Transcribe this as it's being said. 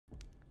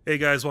Hey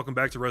guys, welcome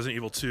back to Resident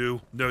Evil 2.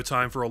 No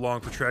time for a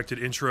long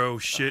protracted intro.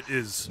 Shit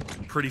is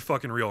pretty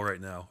fucking real right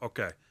now.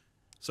 Okay.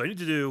 So I need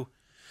to do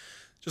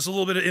just a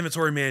little bit of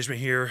inventory management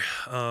here.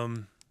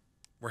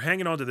 We're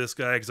hanging on to this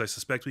guy because I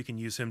suspect we can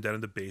use him down in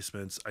the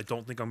basements. I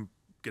don't think I'm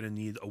going to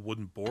need a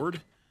wooden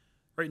board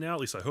right now. At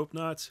least I hope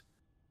not.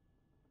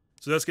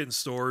 So that's getting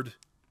stored.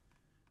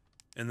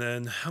 And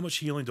then how much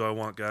healing do I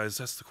want, guys?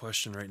 That's the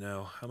question right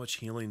now. How much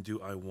healing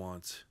do I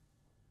want?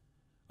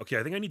 Okay,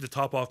 I think I need to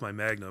top off my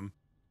Magnum.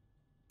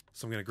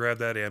 So I'm going to grab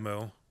that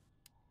ammo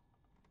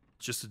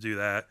just to do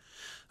that.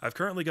 I've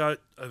currently got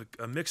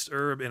a mixed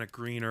herb and a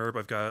green herb.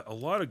 I've got a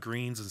lot of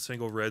greens and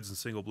single reds and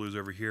single blues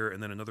over here,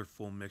 and then another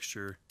full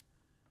mixture.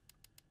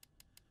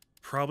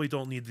 Probably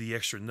don't need the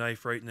extra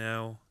knife right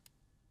now.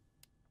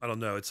 I don't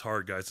know. It's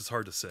hard, guys. It's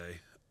hard to say.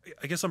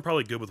 I guess I'm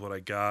probably good with what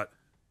I got,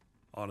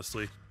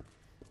 honestly.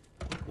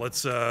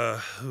 Let's,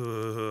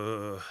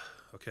 okay,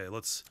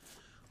 let's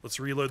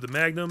reload the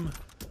Magnum.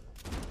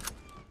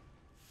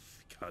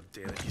 God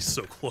damn it, he's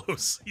so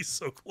close. He's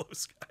so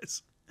close,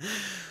 guys.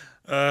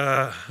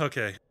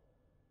 Okay.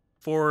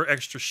 4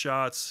 extra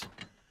shots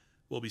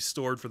will be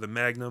stored for the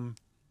Magnum.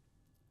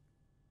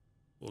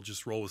 We'll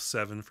just roll with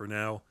 7 for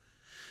now.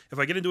 If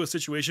I get into a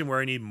situation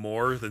where I need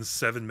more than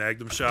 7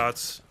 Magnum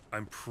shots,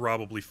 I'm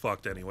probably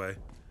fucked anyway.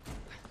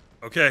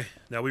 Okay,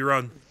 now we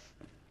run.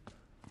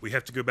 We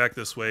have to go back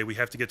this way. We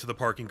have to get to the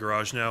parking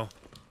garage now.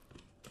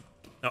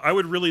 Now, I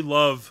would really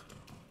love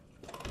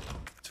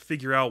to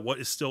figure out what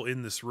is still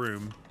in this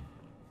room,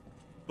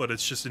 but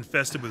it's just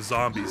infested with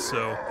zombies,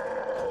 so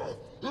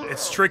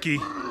it's tricky.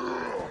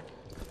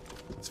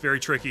 It's very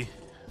tricky.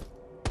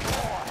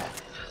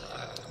 I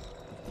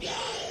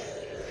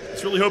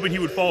was really hoping he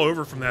would fall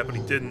over from that, but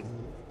he didn't.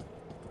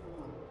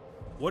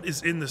 What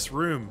is in this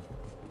room?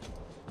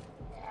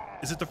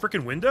 Is it the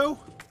frickin' window?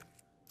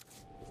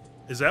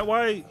 Is that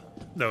why?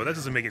 No, that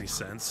doesn't make any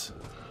sense.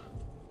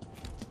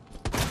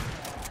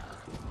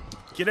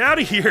 Get out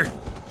of here!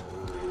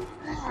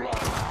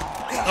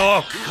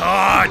 Oh,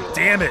 god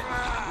damn it!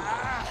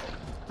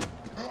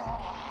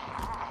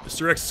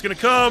 Mr. X is gonna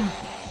come!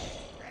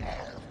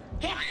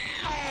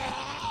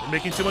 We're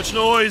making too much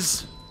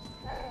noise!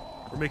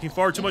 We're making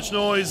far too much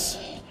noise.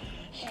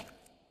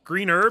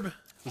 Green herb?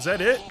 Was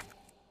that it?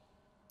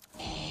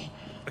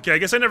 Okay, I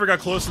guess I never got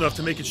close enough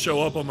to make it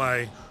show up on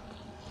my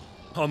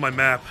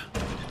map.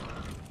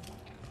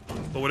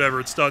 But whatever,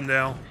 it's done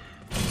now.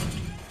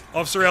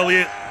 Officer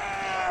Elliot,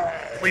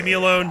 leave me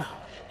alone.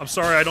 I'm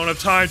sorry, I don't have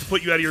time to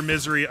put you out of your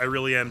misery. I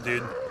really am,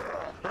 dude.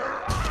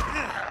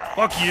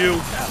 Fuck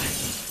you.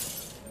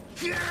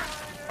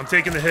 I'm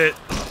taking the hit.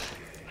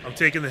 I'm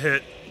taking the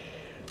hit.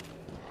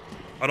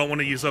 I don't want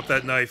to use up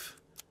that knife.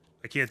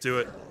 I can't do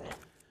it.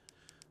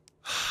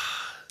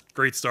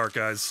 Great start,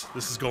 guys.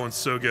 This is going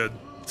so good.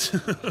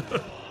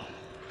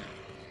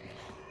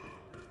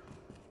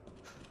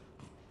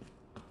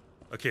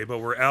 Okay, but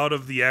we're out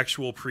of the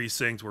actual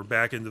precinct. We're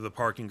back into the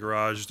parking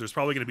garage. There's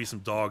probably going to be some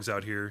dogs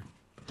out here.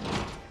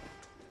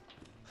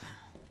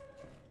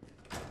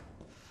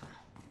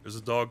 There's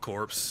a dog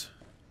corpse.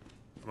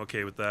 I'm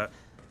okay with that.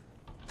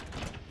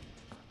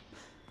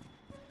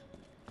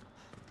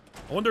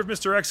 I wonder if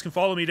Mr. X can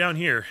follow me down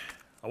here.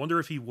 I wonder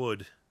if he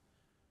would.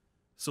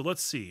 So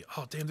let's see.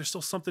 Oh, damn, there's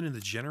still something in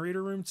the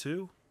generator room,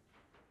 too?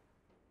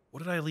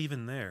 What did I leave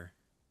in there?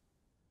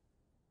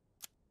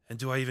 And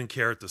do I even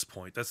care at this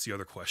point? That's the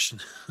other question.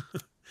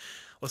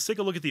 Let's take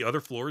a look at the other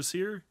floors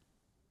here.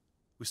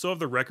 We still have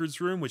the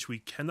records room, which we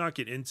cannot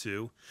get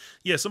into.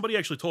 Yeah, somebody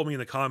actually told me in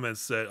the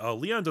comments that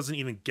Leon doesn't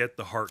even get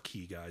the heart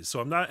key, guys. So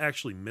I'm not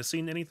actually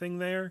missing anything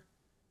there.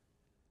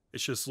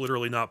 It's just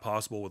literally not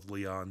possible with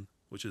Leon,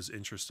 which is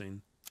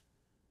interesting.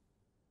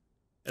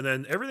 And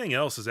then everything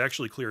else is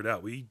actually cleared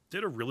out. We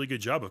did a really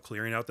good job of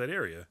clearing out that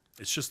area.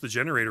 It's just the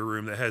generator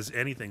room that has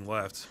anything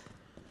left.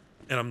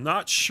 And I'm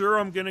not sure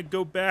I'm going to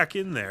go back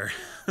in there.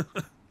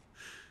 If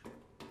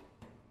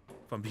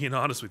I'm being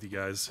honest with you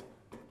guys.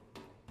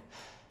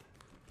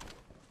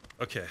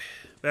 Okay,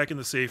 back in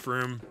the safe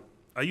room.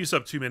 I used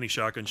up too many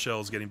shotgun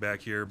shells getting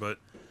back here, but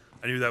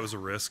I knew that was a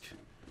risk.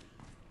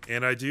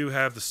 And I do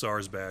have the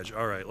SARS badge.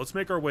 Alright, let's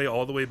make our way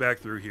all the way back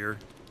through here.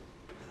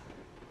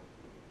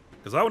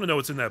 Because I want to know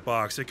what's in that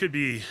box. It could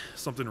be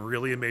something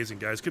really amazing,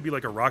 guys. It could be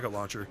like a rocket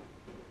launcher.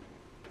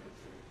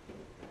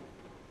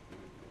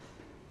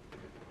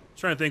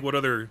 Trying to think what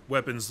other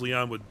weapons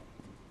Leon would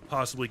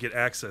possibly get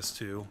access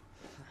to.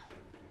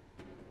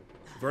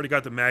 We've already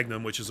got the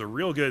Magnum, which is a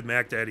real good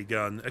Mac Daddy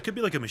gun. It could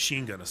be like a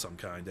machine gun of some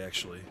kind,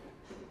 actually.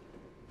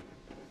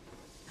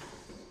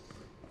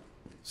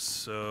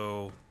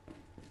 So,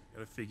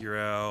 gotta figure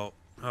out...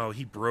 Oh,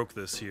 he broke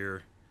this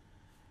here.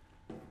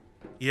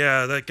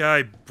 Yeah, that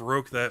guy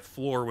broke that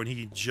floor when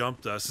he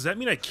jumped us. Does that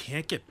mean I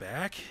can't get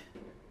back?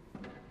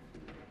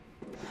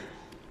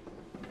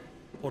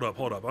 Hold up,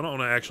 hold up. I don't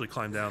want to actually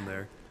climb down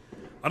there.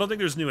 I don't think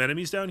there's new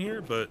enemies down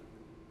here, but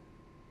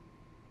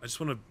I just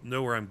want to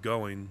know where I'm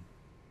going.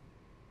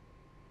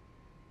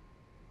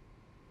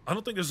 I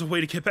don't think there's a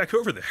way to get back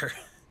over there.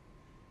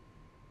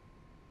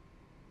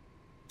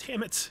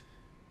 Damn it.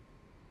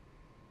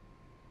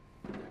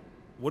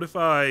 What if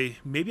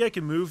maybe I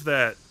can move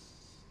that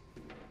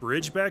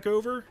bridge back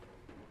over?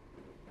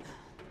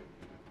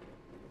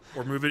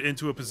 Or move it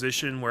into a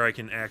position where I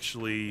can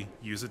actually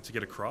use it to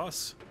get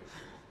across?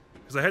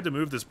 Because I had to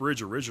move this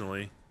bridge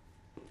originally.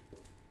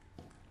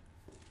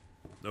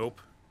 Nope.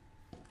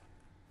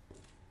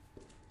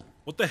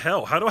 What the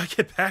hell? How do I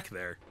get back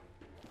there?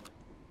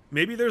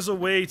 Maybe there's a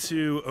way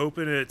to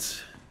open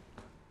it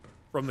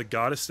from the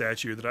goddess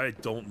statue that I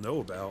don't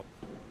know about.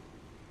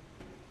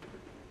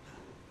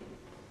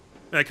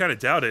 And I kind of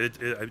doubt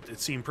it. It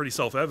seemed pretty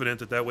self-evident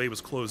that that way was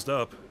closed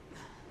up.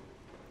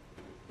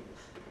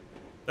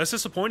 That's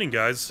disappointing,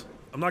 guys.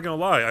 I'm not gonna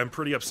lie. I'm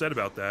pretty upset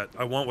about that.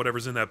 I want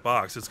whatever's in that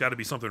box. It's got to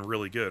be something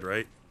really good,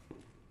 right?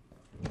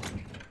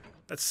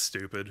 That's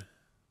stupid.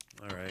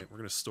 Alright, we're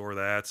gonna store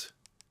that.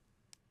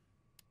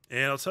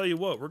 And I'll tell you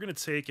what, we're gonna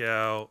take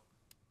out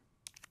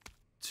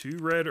 2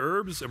 red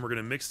herbs, and we're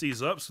gonna mix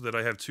these up so that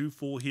I have 2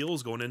 full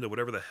heals going into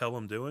whatever the hell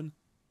I'm doing.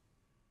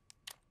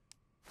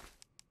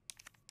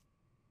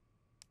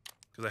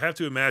 Because I have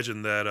to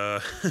imagine that,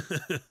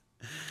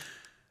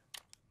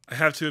 I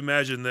have to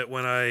imagine that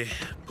when I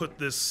put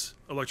this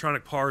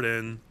electronic part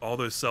in, all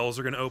those cells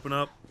are gonna open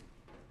up.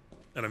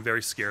 And I'm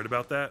very scared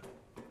about that.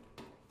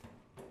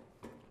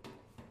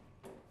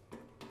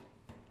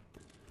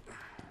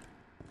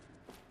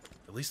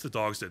 At least the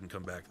dogs didn't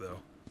come back, though.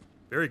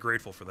 Very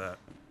grateful for that.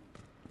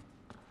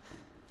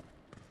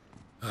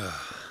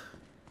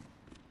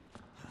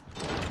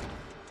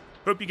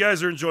 Hope you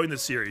guys are enjoying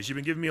this series. You've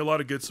been giving me a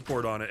lot of good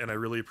support on it, and I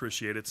really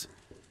appreciate it.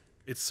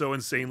 It's so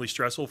insanely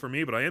stressful for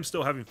me, but I am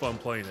still having fun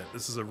playing it.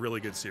 This is a really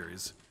good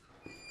series.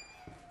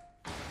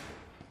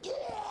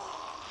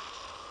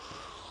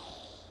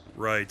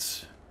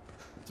 Right.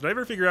 Did I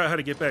ever figure out how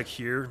to get back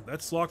here?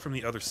 That's locked from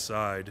the other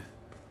side.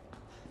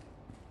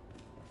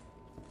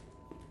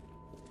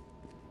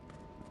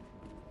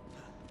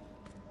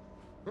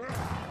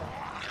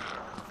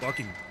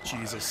 Fucking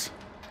Jesus.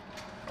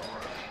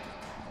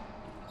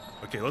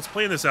 Okay, let's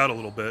plan this out a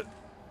little bit.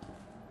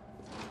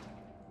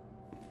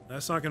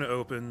 That's not going to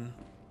open.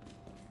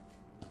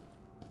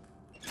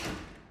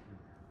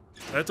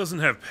 That doesn't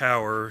have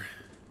power.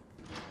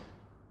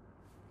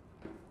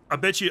 I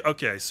bet you...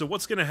 Okay, so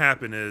what's going to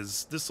happen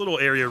is this little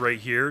area right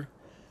here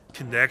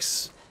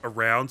connects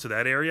around to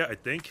that area, I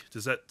think.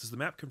 Does the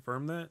map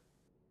confirm that?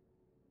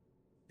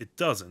 It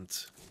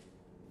doesn't.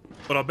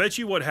 But I'll bet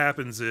you what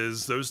happens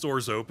is those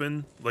doors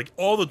open. Like,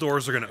 all the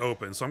doors are going to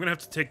open, so I'm going to have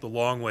to take the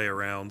long way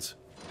around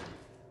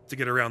to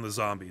get around the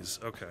zombies.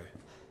 Okay.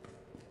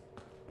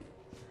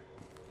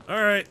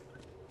 Alright.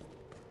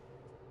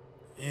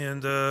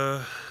 And,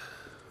 I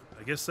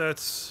guess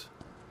that's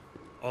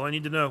all I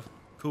need to know.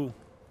 Cool.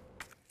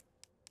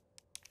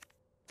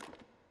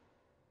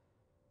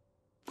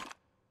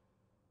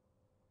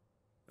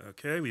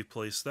 Okay, we've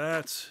placed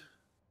that.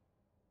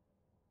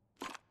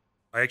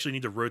 I actually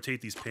need to rotate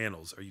these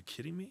panels. Are you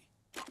kidding me?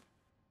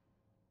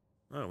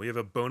 Oh, we have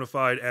a bona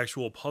fide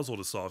actual puzzle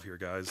to solve here,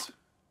 guys.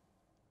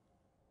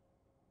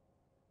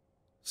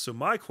 So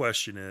my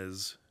question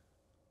is,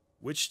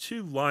 which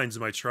 2 lines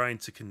am I trying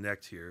to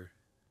connect here?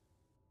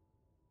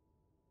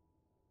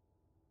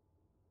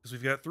 Because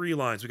we've got 3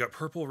 lines. We've got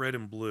purple, red,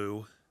 and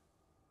blue.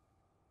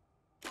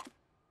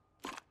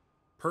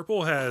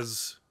 Purple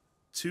has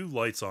 2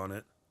 lights on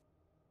it.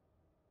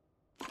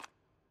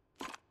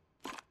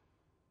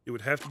 It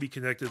would have to be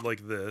connected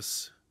like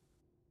this.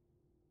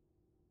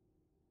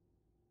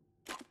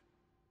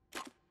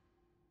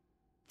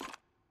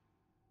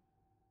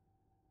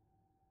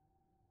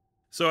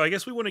 So I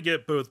guess we want to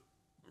get both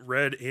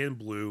red and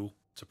blue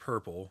to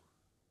purple.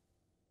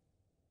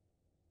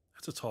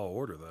 That's a tall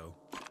order, though.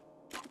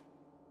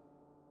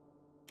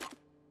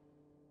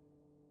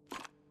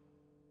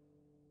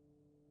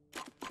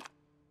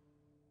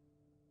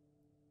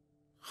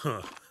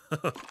 Huh.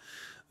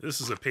 This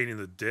is a pain in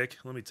the dick,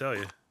 let me tell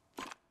you.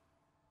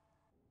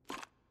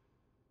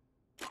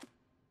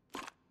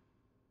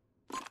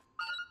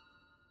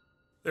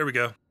 There we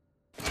go.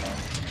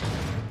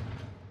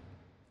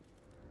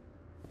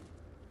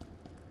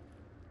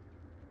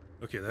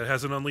 Okay, that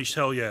hasn't unleashed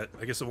hell yet.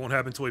 I guess it won't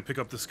happen until we pick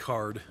up this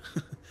card.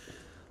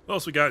 What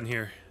else we got in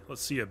here?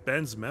 Let's see,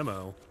 Ben's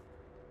memo.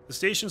 The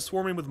station's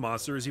swarming with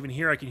monsters. Even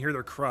here I can hear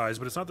their cries,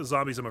 but it's not the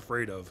zombies I'm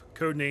afraid of.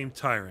 Codename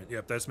Tyrant.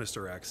 Yep, that's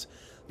Mr. X.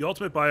 The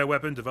ultimate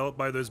bioweapon developed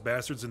by those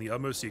bastards in the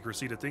utmost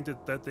secrecy. To think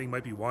that that thing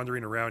might be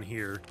wandering around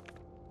here.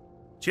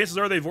 Chances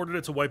are they've ordered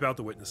it to wipe out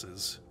the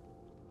witnesses.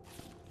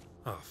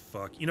 Oh,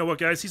 fuck. You know what,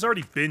 guys? He's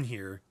already been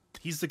here.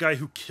 He's the guy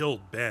who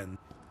killed Ben.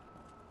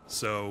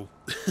 So,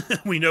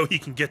 we know he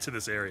can get to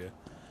this area.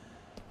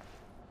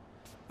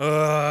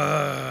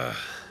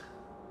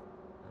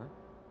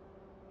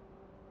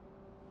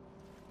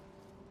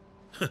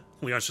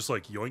 Leon's just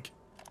like, yoink.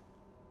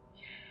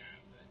 Yeah,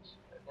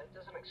 but that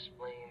doesn't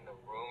explain the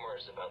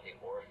rumors about the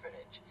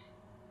orphanage.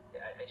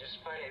 I just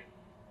find it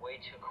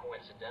way too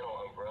coincidental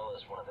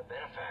Umbrella's one of the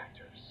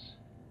benefactors.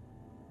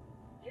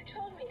 You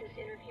told me this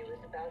interview was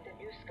about the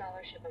new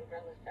scholarship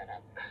Umbrella set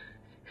up.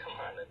 Come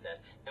on,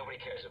 nobody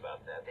cares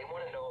about that. They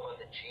want to know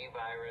about the G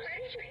virus. Where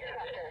did you hear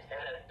about this?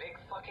 And that big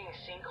fucking fucking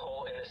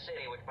sinkhole in the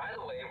city, which, by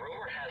the way,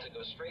 rumor has it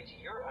goes straight to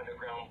your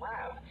underground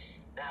lab.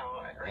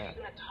 Now, are you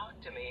gonna talk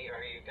to me, or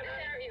are you gonna...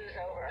 This interview's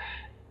over.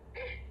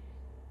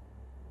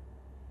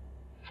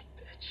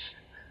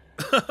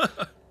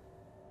 Bitch.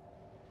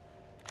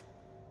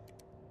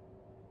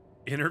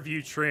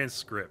 Interview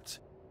transcript.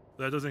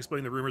 That doesn't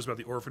explain the rumors about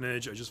the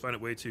orphanage. I just find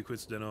it way too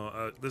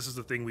coincidental. This is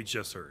the thing we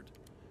just heard.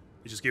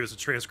 He just gave us a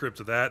transcript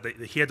of that.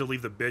 He had to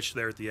leave the bitch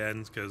there at the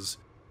end because,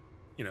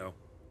 you know,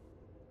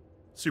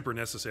 super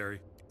necessary.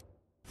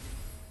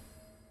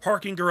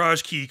 Parking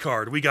garage key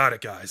card. We got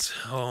it, guys.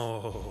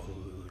 Oh,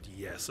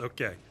 yes.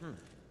 Okay.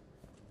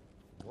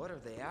 What are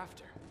they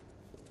after?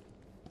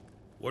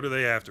 What are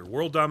they after?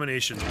 World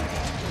domination.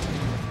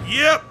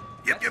 Yep.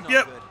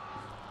 Yep.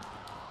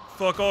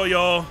 Fuck all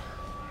y'all.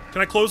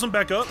 Can I close them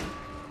back up?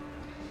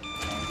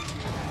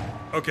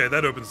 Okay,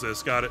 that opens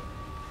this. Got it.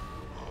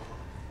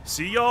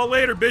 See y'all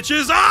later,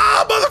 bitches.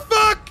 Ah,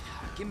 motherfuck!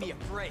 Give me a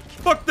break.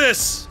 Fuck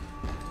this.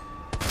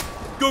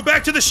 Go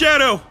back to the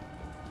shadow.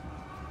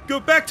 Go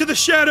back to the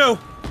shadow.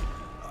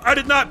 I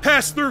did not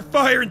pass through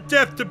fire and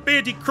death to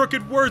bandy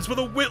crooked words with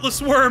a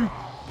witless worm.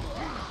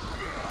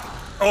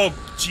 Oh,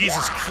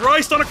 Jesus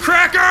Christ on a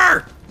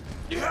cracker!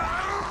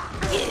 Ah!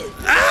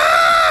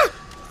 Ah!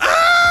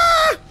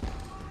 Ah!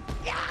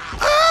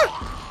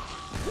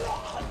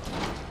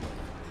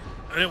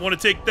 I didn't want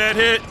to take that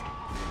hit,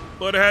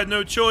 but I had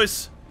no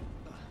choice.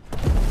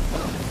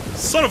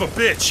 Son of a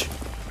bitch!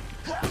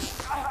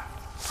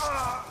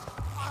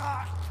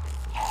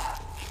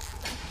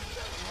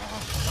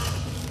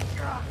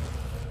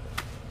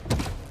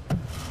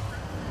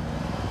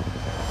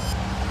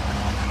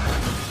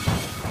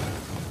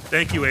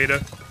 Thank you, Ada.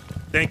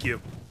 Thank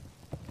you.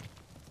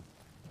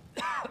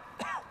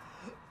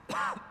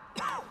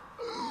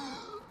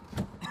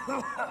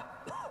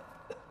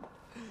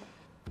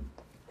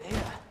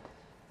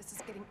 This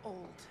is getting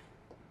old.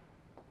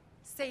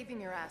 Saving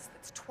your ass,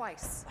 that's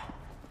twice.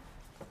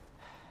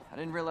 I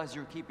didn't realize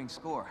you were keeping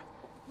score.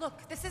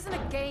 Look, this isn't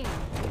a game.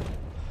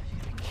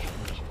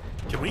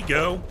 Can we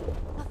go?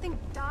 Nothing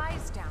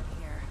dies down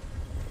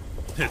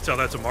here. Tell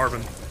that to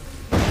Marvin.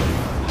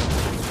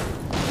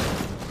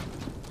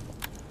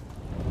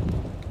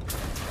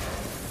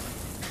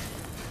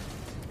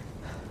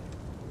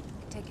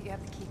 Take it you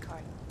have the key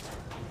card.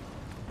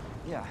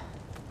 Yeah,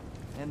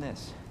 and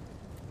this.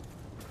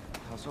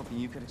 I was hoping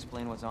you could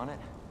explain what's on it.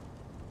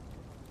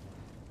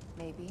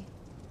 Maybe.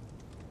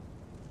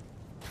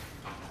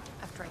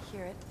 After I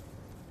hear it.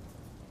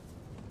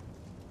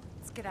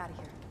 Let's get out of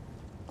here.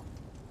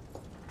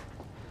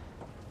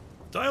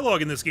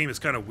 Dialogue in this game is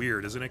kind of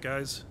weird, isn't it,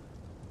 guys?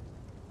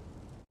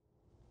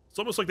 It's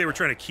almost like they were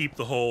trying to keep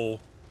the whole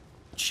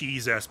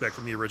cheese aspect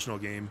from the original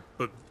game,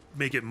 but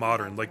make it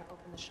modern, like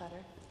Open the shutter.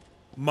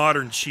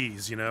 modern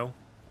cheese, you know?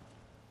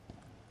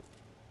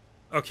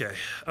 Okay,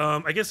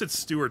 I guess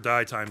it's do or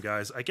die time,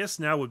 guys. I guess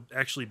now would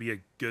actually be a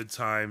good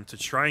time to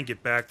try and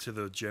get back to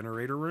the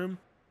generator room.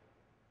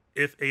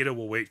 If Ada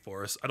will wait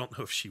for us. I don't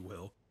know if she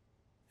will.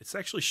 It's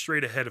actually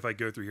straight ahead if I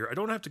go through here. I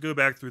don't have to go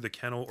back through the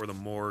kennel or the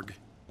morgue.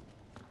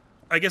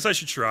 I guess I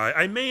should try.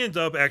 I may end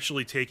up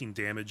actually taking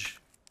damage,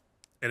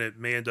 and it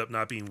may end up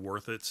not being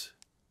worth it.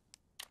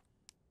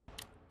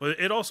 But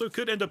it also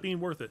could end up being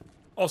worth it.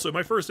 Also,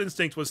 my first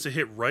instinct was to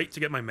hit right to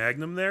get my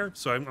magnum there,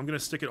 so I'm going to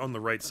stick it on the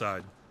right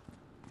side.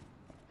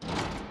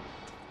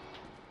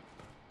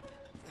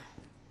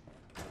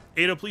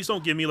 Ada, please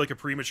don't give me like a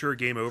premature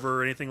game over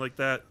or anything like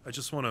that. I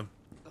just want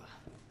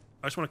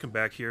to come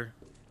back here.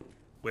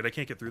 Wait, I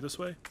can't get through this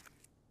way?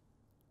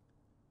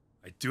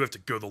 I do have to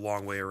go the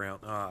long way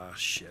around. Ah,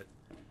 shit.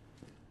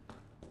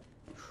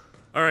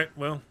 Alright,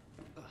 well.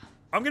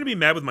 I'm going to be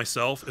mad with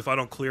myself if I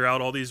don't clear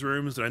out all these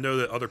rooms, and I know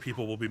that other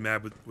people will be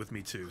mad with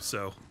me too,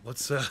 so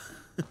let's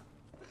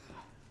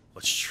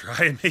let's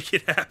try and make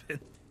it happen.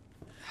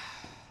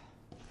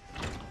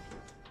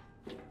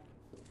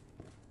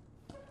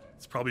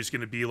 It's probably just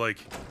going to be like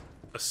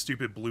a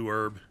stupid blue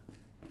herb.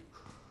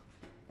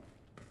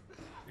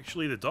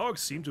 Actually, the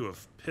dogs seem to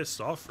have pissed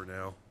off for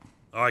now.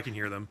 Oh, I can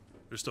hear them.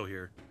 They're still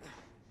here.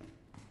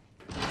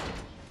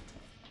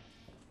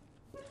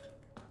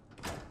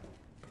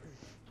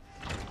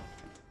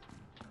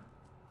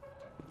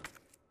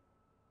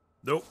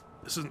 Nope,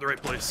 this isn't the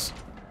right place.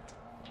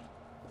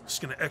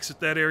 Just gonna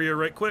exit that area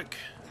right quick.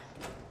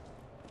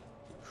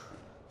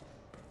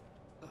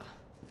 I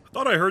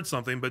thought I heard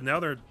something, but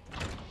now they're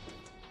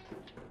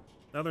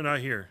not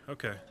here.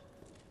 Okay.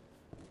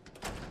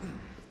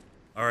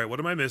 Alright, what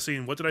am I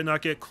missing? What did I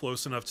not get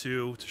close enough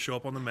to show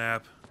up on the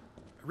map?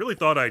 I really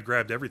thought I had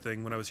grabbed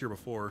everything when I was here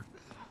before.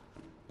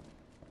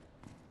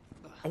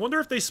 I wonder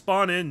if they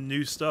spawn in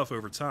new stuff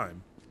over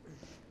time.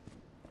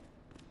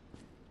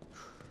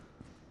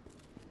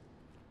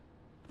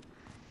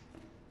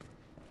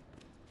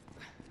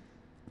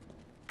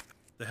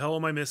 The hell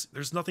am I missing?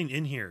 There's nothing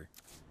in here.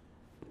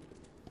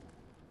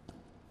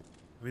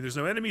 I mean, there's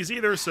no enemies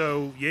either,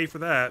 so yay for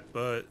that,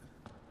 but...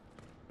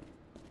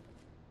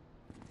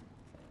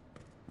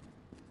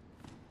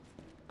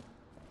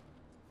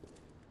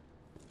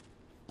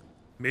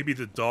 Maybe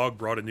the dog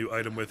brought a new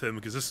item with him,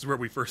 because this is where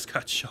we first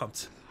got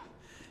jumped.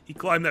 He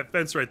climbed that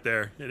fence right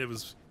there, and it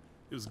was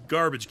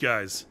garbage,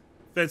 guys.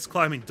 Fence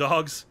climbing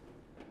dogs.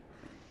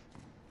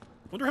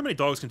 Wonder how many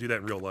dogs can do that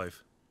in real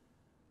life.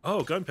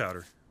 Oh,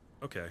 gunpowder.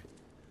 Okay.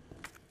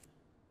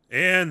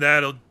 And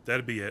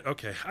that'd be it.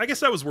 Okay, I guess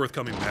that was worth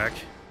coming back.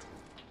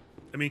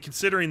 I mean,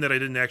 considering that I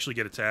didn't actually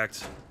get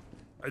attacked,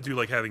 I do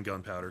like having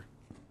gunpowder.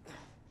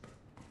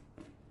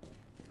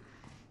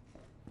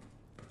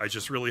 I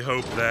just really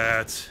hope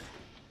that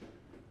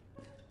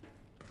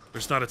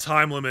there's not a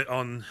time limit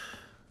on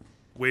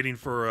waiting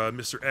for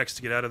Mr. X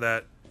to get out of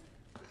that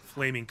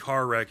flaming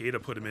car wreck Ada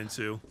put him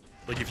into.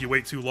 Like, if you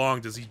wait too long,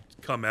 does he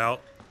come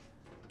out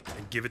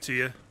and give it to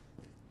you?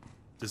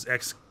 Does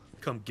X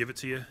come give it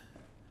to you?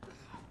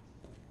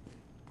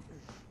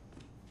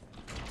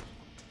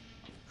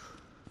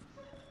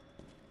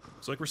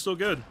 Looks like we're still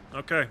good.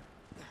 Okay.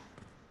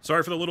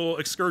 Sorry for the little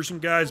excursion,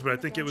 guys, but I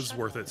think it was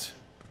worth it.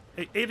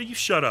 Hey, Ada, you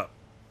shut up.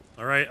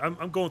 Alright?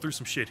 I'm going through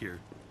some shit here.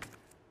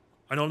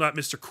 I know I'm not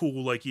Mr.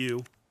 Cool like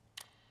you.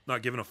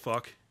 Not giving a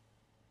fuck.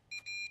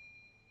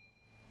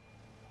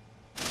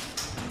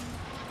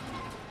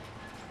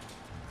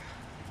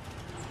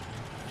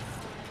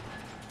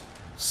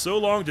 So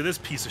long to this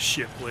piece of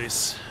shit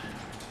place.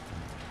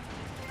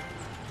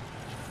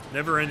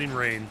 Never-ending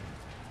rain.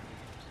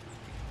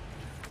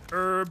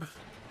 Herb.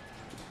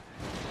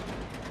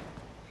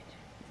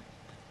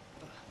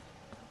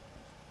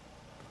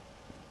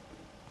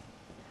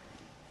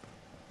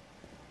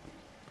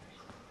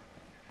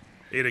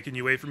 Ada, can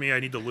you wait for me? I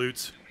need to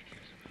loot.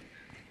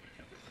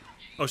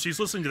 Oh, she's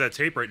listening to that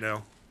tape right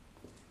now.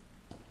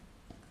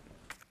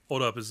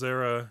 Hold up, is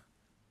there a...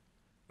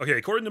 Okay,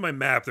 according to my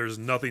map, there's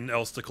nothing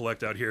else to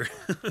collect out here.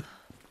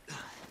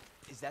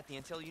 Is that the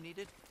intel you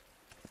needed?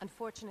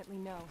 Unfortunately,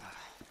 no.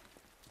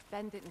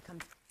 Ben didn't come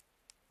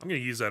I'm gonna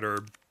use that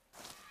herb.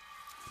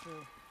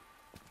 through.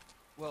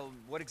 Well,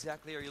 what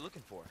exactly are you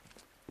looking for?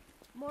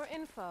 More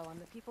info on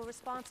the people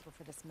responsible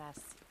for this mess.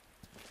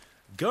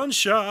 Gun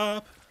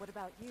shop! What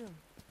about you?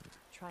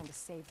 Trying to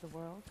save the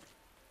world?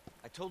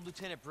 I told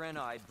Lieutenant Brenna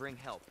I'd bring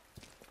help.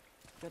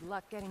 Good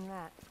luck getting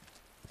that.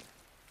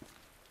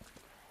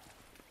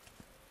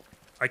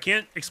 I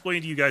can't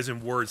explain to you guys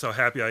in words how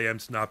happy I am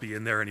to not be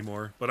in there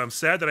anymore, but I'm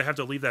sad that I have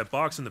to leave that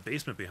box in the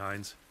basement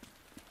behind.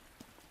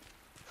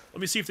 Let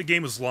me see if the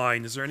game was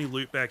lying. Is there any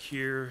loot back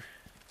here?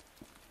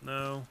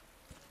 No.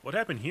 What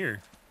happened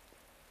here?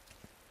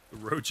 The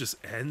road just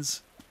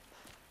ends?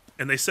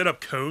 And they set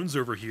up cones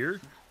over here?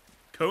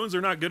 Cones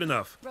are not good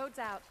enough. Road's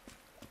out.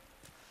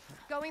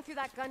 Going through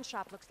that gun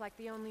shop looks like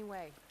the only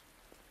way.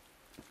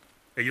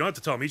 Hey, you don't have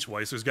to tell me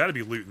twice. There's got to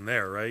be loot in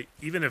there, right?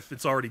 Even if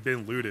it's already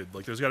been looted,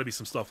 like, there's got to be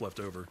some stuff left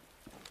over.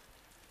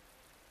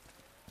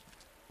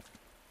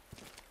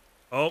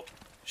 Oh,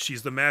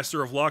 she's the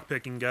master of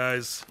lockpicking,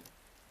 guys.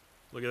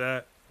 Look at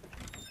that.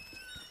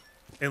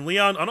 And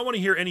Leon, I don't want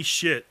to hear any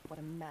shit What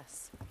a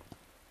mess.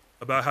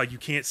 about how you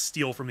can't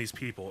steal from these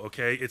people,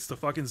 okay? It's the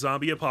fucking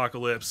zombie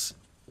apocalypse.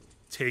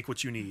 Take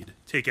what you need.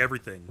 Take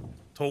everything.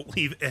 Don't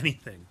leave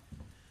anything.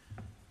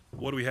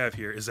 What do we have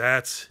here? Is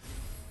that...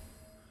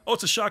 Oh,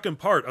 it's a shotgun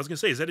part. I was going to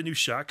say, is that a new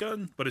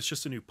shotgun? But it's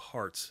just a new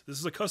part. This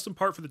is a custom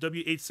part for the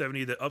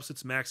W870 that ups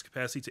its max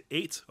capacity to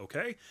 8,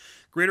 okay?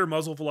 Greater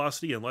muzzle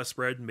velocity and less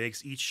spread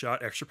makes each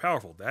shot extra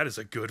powerful. That is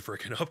a good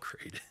freaking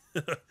upgrade.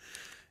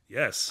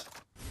 Yes.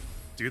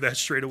 Do that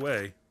straight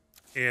away.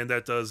 And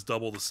that does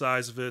double the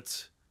size of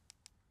it.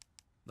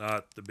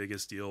 Not the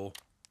biggest deal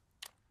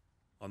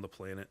on the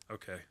planet.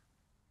 Okay.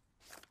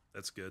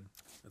 That's good.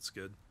 That's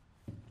good.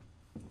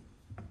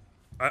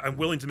 I'm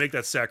willing to make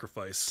that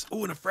sacrifice.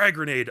 Oh, and a frag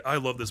grenade. I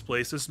love this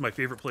place. This is my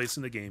favorite place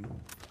in the game.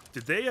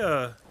 Did they,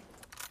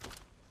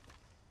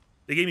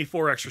 They gave me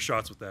 4 extra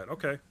shots with that.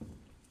 Okay.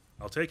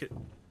 I'll take it.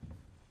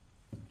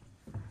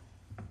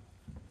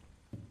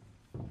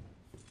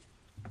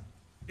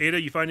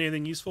 Ada, you find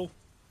anything useful?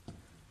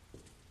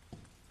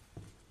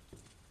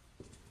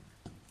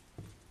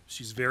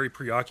 She's very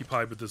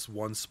preoccupied with this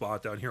one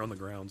spot down here on the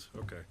ground.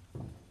 Okay.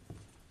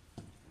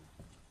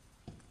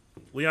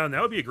 Leon,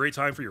 that would be a great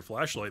time for your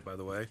flashlight, by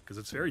the way, because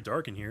it's very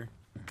dark in here.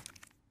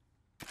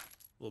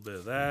 A little bit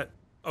of that.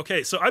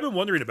 Okay, so I've been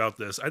wondering about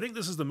this. I think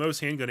this is the most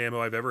handgun ammo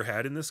I've ever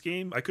had in this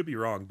game. I could be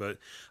wrong, but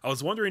I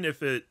was wondering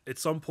if at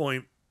some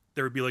point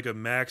there would be like a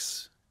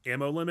max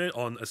ammo limit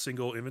on a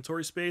single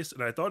inventory space,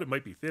 and I thought it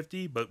might be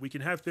 50, but we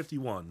can have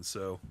 51,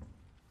 so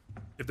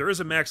if there is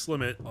a max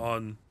limit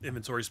on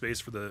inventory space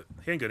for the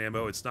handgun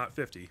ammo, it's not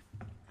 50.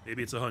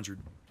 Maybe it's 100.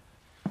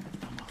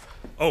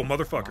 Oh,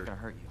 motherfucker. I'm not gonna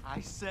hurt you. I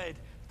said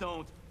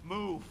don't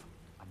move.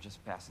 I'm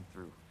just passing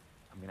through.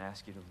 I'm gonna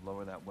ask you to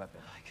lower that weapon.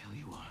 I tell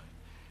you what,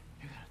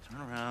 you gotta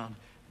turn around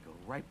and go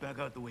right back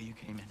out the way you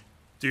came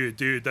in.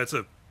 Dude, that's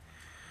a...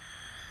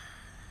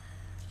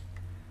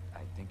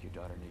 I think your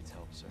daughter needs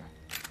help, sir.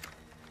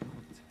 Don't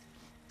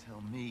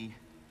tell me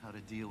how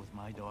to deal with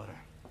my daughter.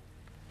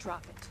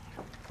 Drop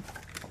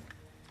it.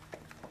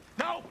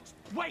 No!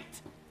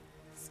 Wait!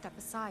 Step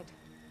aside.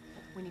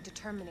 We need to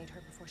terminate her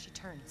before she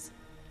turns.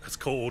 That's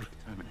cold.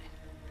 Terminate.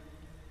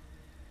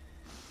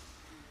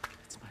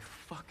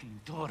 fucking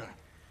daughter.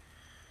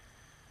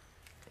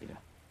 Ada.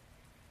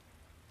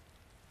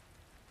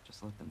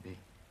 Just let them be.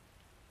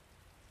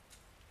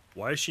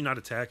 Why is she not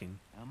attacking?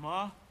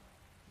 Emma?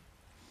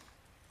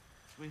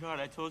 Sweetheart,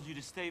 I told you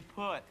to stay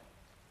put.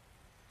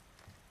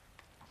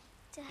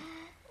 Daddy?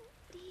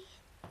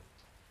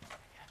 Yeah,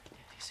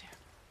 Daddy's here.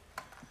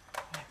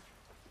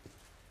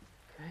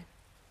 Okay.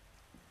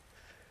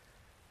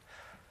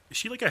 Is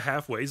she like a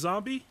halfway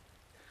zombie?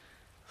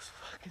 Those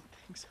fucking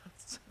things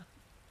outside.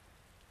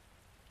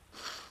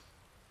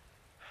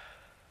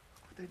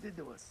 What they did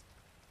to us.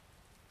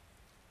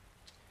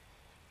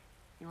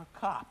 You're a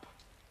cop.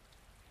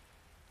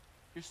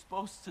 You're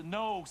supposed to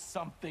know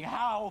something.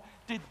 How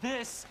did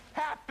this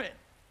happen?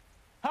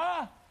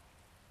 Huh?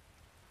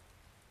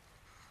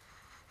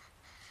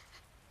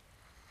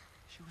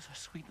 She was our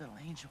sweet little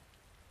angel.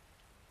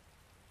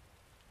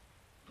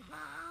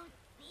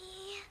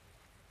 Mommy?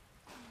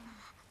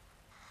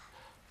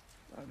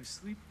 I was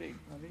sleeping,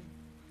 honey.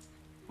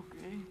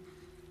 Okay?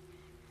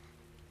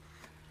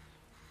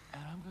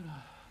 And I'm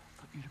gonna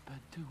put you to bed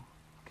too,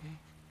 okay?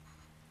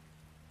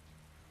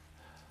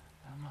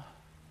 Emma.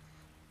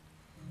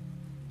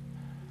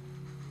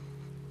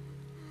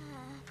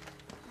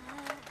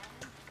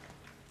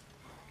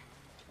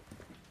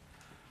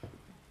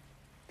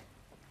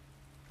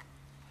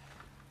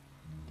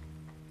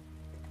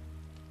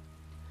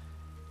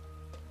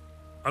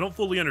 I don't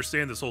fully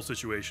understand this whole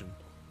situation.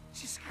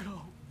 Just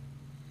go.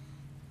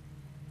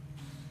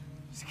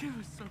 Just give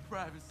us some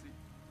privacy.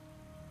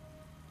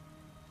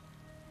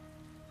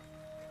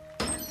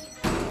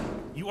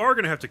 You are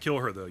going to have to kill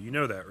her, though. You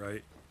know that,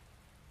 right?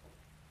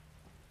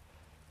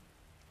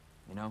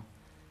 You know,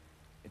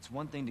 it's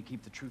one thing to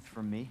keep the truth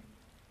from me,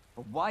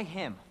 but why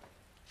him?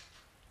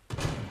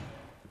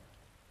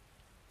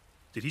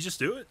 Did he just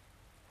do it?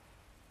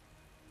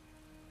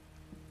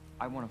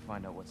 I want to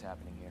find out what's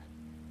happening here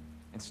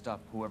and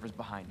stop whoever's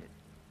behind it.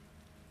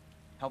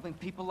 Helping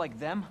people like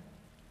them?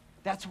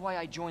 That's why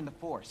I joined the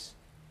force.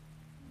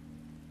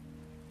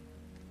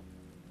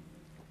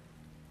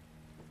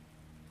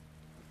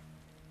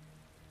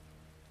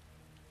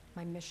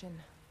 My mission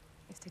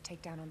is to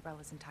take down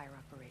Umbrella's entire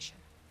operation.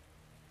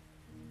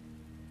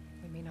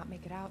 We may not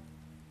make it out.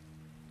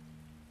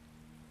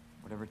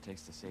 Whatever it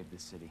takes to save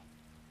this city.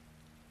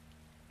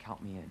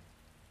 Count me in.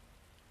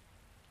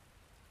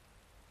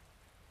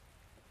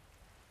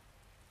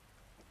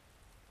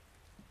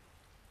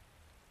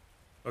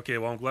 Okay,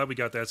 well, I'm glad we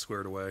got that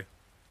squared away.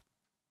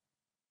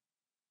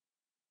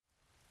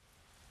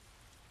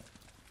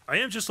 I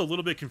am just a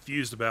little bit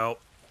confused about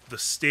the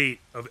state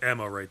of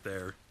Emma right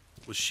there.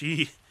 Was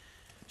she...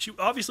 She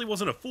obviously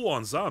wasn't a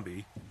full-on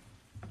zombie,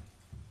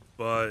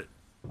 but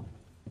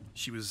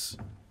she was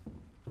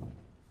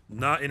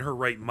not in her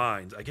right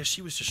mind. I guess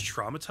she was just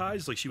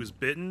traumatized, like she was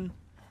bitten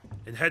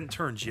and hadn't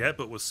turned yet,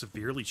 but was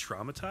severely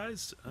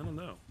traumatized? I don't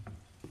know.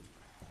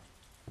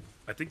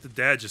 I think the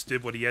dad just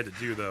did what he had to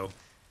do, though,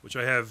 which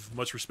I have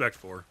much respect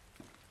for.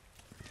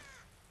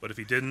 But if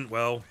he didn't,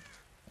 well,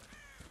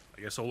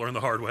 I guess I'll learn the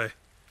hard way.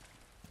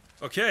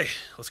 Okay,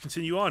 let's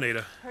continue on,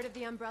 Ada. Heard of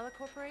the Umbrella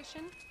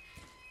Corporation?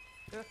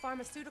 They're a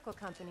pharmaceutical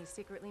company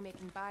secretly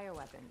making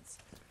bioweapons.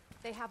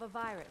 They have a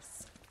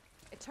virus.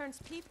 It turns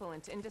people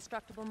into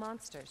indestructible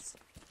monsters.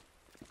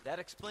 That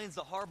explains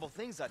the horrible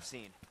things I've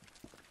seen.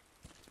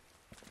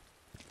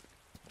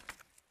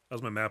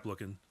 How's my map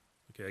looking?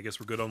 Okay, I guess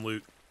we're good on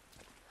loot.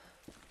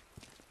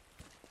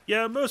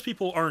 Yeah, most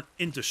people aren't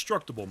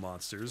indestructible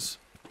monsters.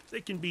 They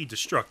can be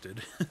destructed.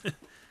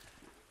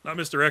 Not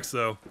Mr. X,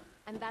 though.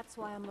 And that's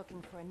why I'm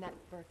looking for Annette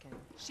Birkin.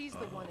 She's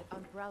the one at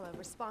Umbrella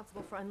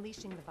responsible for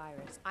unleashing the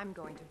virus. I'm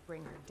going to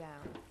bring her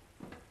down.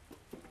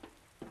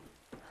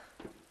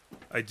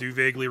 I do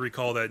vaguely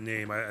recall that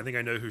name. I think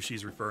I know who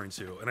she's referring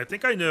to. And I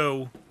think I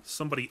know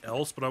somebody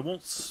else, but I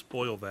won't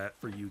spoil that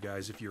for you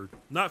guys if you're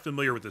not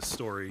familiar with this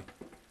story.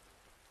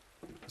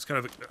 It's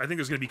kind of I think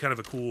there's going to be kind of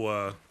a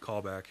cool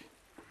callback.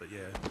 But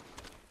yeah.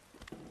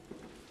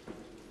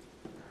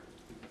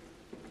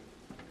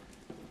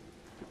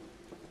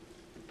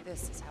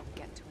 This is how we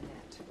get to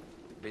Annette.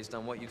 Based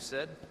on what you've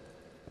said,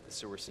 the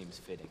sewer seems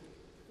fitting.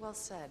 Well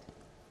said.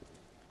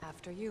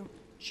 After you.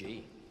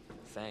 Gee,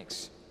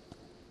 thanks.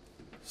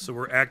 So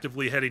we're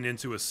actively heading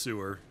into a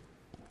sewer.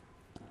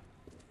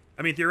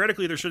 I mean,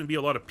 theoretically, there shouldn't be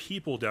a lot of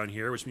people down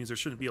here, which means there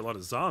shouldn't be a lot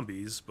of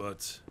zombies,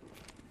 but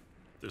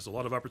there's a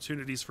lot of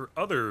opportunities for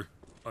other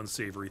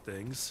unsavory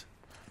things.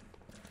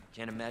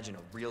 Can't imagine a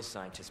real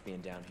scientist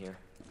being down here.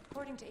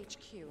 According to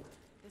HQ,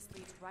 this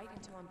leads right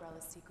into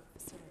Umbrella's secret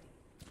facility.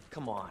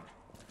 Come on.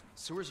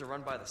 Sewers are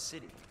run by the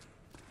city.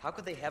 How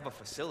could they have a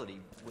facility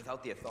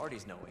without the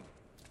authorities knowing?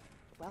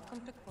 Welcome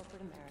to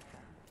corporate America.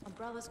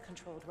 Umbrella's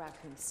controlled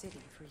Raccoon City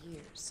for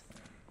years.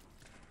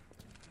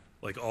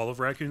 Like all of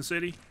Raccoon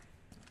City?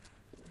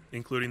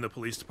 Including the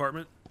police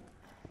department?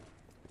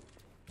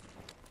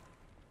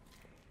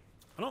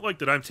 I don't like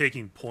that I'm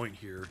taking point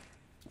here.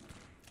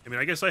 I mean,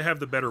 I guess I have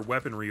the better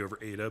weaponry over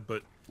Ada,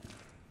 but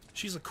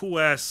she's a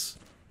cool-ass,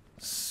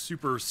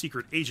 super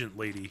secret agent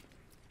lady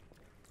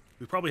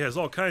who probably has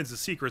all kinds of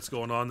secrets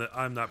going on that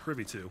I'm not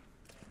privy to.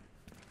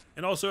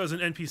 And also, as an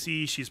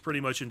NPC, she's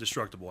pretty much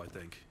indestructible, I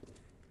think.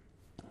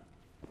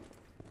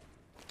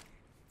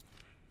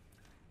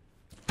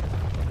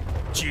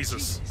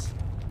 Jesus.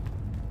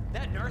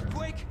 That an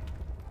earthquake?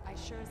 I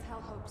sure as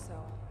hell hope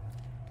so.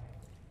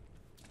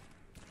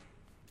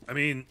 I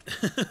mean,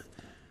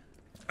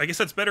 I guess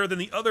that's better than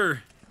the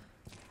other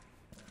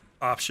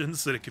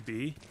options that it could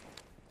be.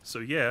 So,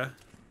 yeah.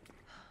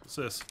 What's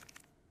this?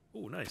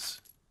 Oh, nice.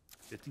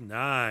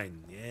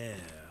 59. Yeah.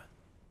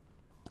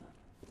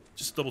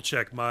 Just double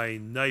check. My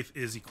knife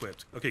is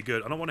equipped. Okay,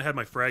 good. I don't want to have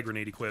my frag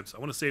grenade equipped. I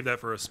want to save that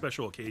for a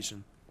special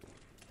occasion.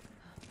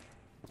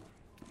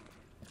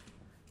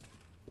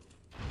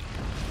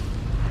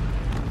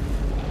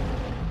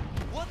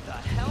 What the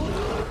hell?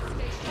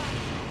 Stay sharp.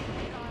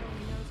 God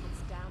only knows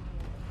what's down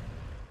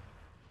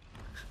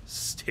here.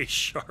 Stay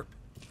sharp.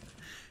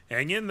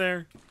 Hang in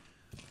there.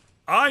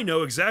 I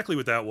know exactly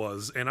what that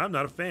was, and I'm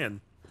not a fan.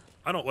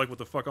 I don't like what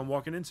the fuck I'm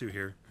walking into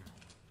here.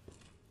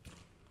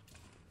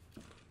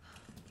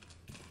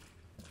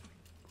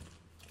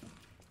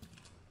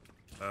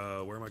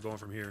 Where am I going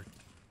from here?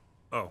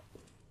 Oh.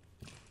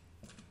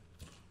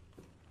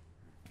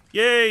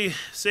 Yay!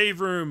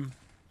 Save room.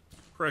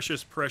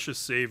 Precious, precious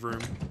save room.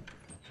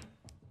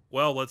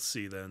 Well, let's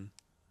see then.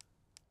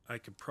 I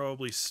could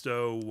probably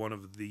stow one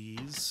of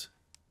these.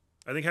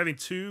 I think having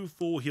 2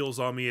 full heals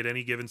on me at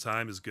any given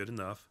time is good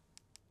enough.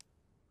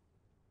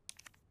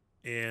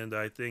 And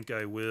I think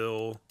I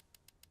will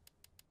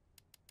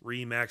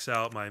re-max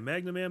out my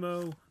magnum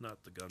ammo,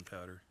 not the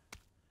gunpowder.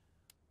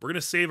 We're going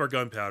to save our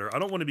gunpowder. I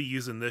don't want to be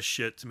using this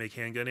shit to make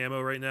handgun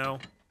ammo right now.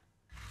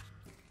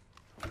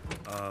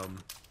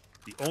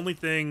 The only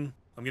thing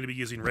I'm going to be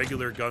using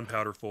regular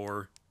gunpowder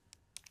for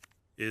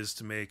is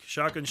to make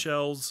shotgun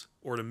shells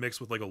or to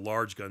mix with like a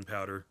large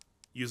gunpowder.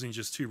 Using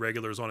just 2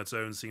 regulars on its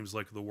own seems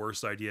like the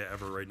worst idea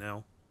ever right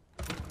now.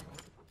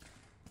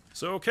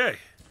 So, okay.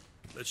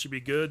 That should be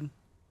good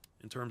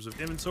in terms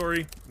of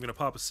inventory. I'm going to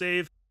pop a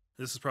save.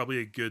 This is probably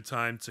a good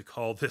time to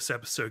call this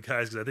episode,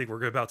 guys, because I think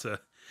we're about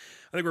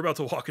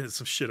to walk into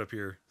some shit up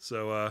here.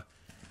 So,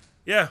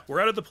 yeah,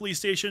 we're out at the police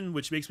station,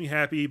 which makes me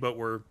happy, but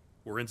we're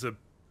into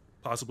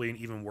possibly an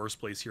even worse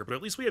place here. But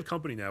at least we have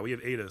company now. We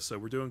have Ada, so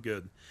we're doing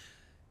good.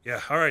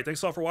 Yeah, all right.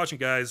 Thanks all for watching,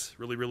 guys.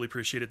 Really, really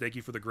appreciate it. Thank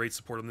you for the great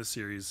support on this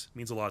series. It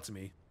means a lot to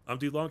me. I'm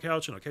Dude Long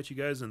Couch, and I'll catch you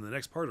guys in the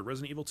next part of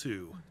Resident Evil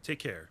 2. Take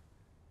care.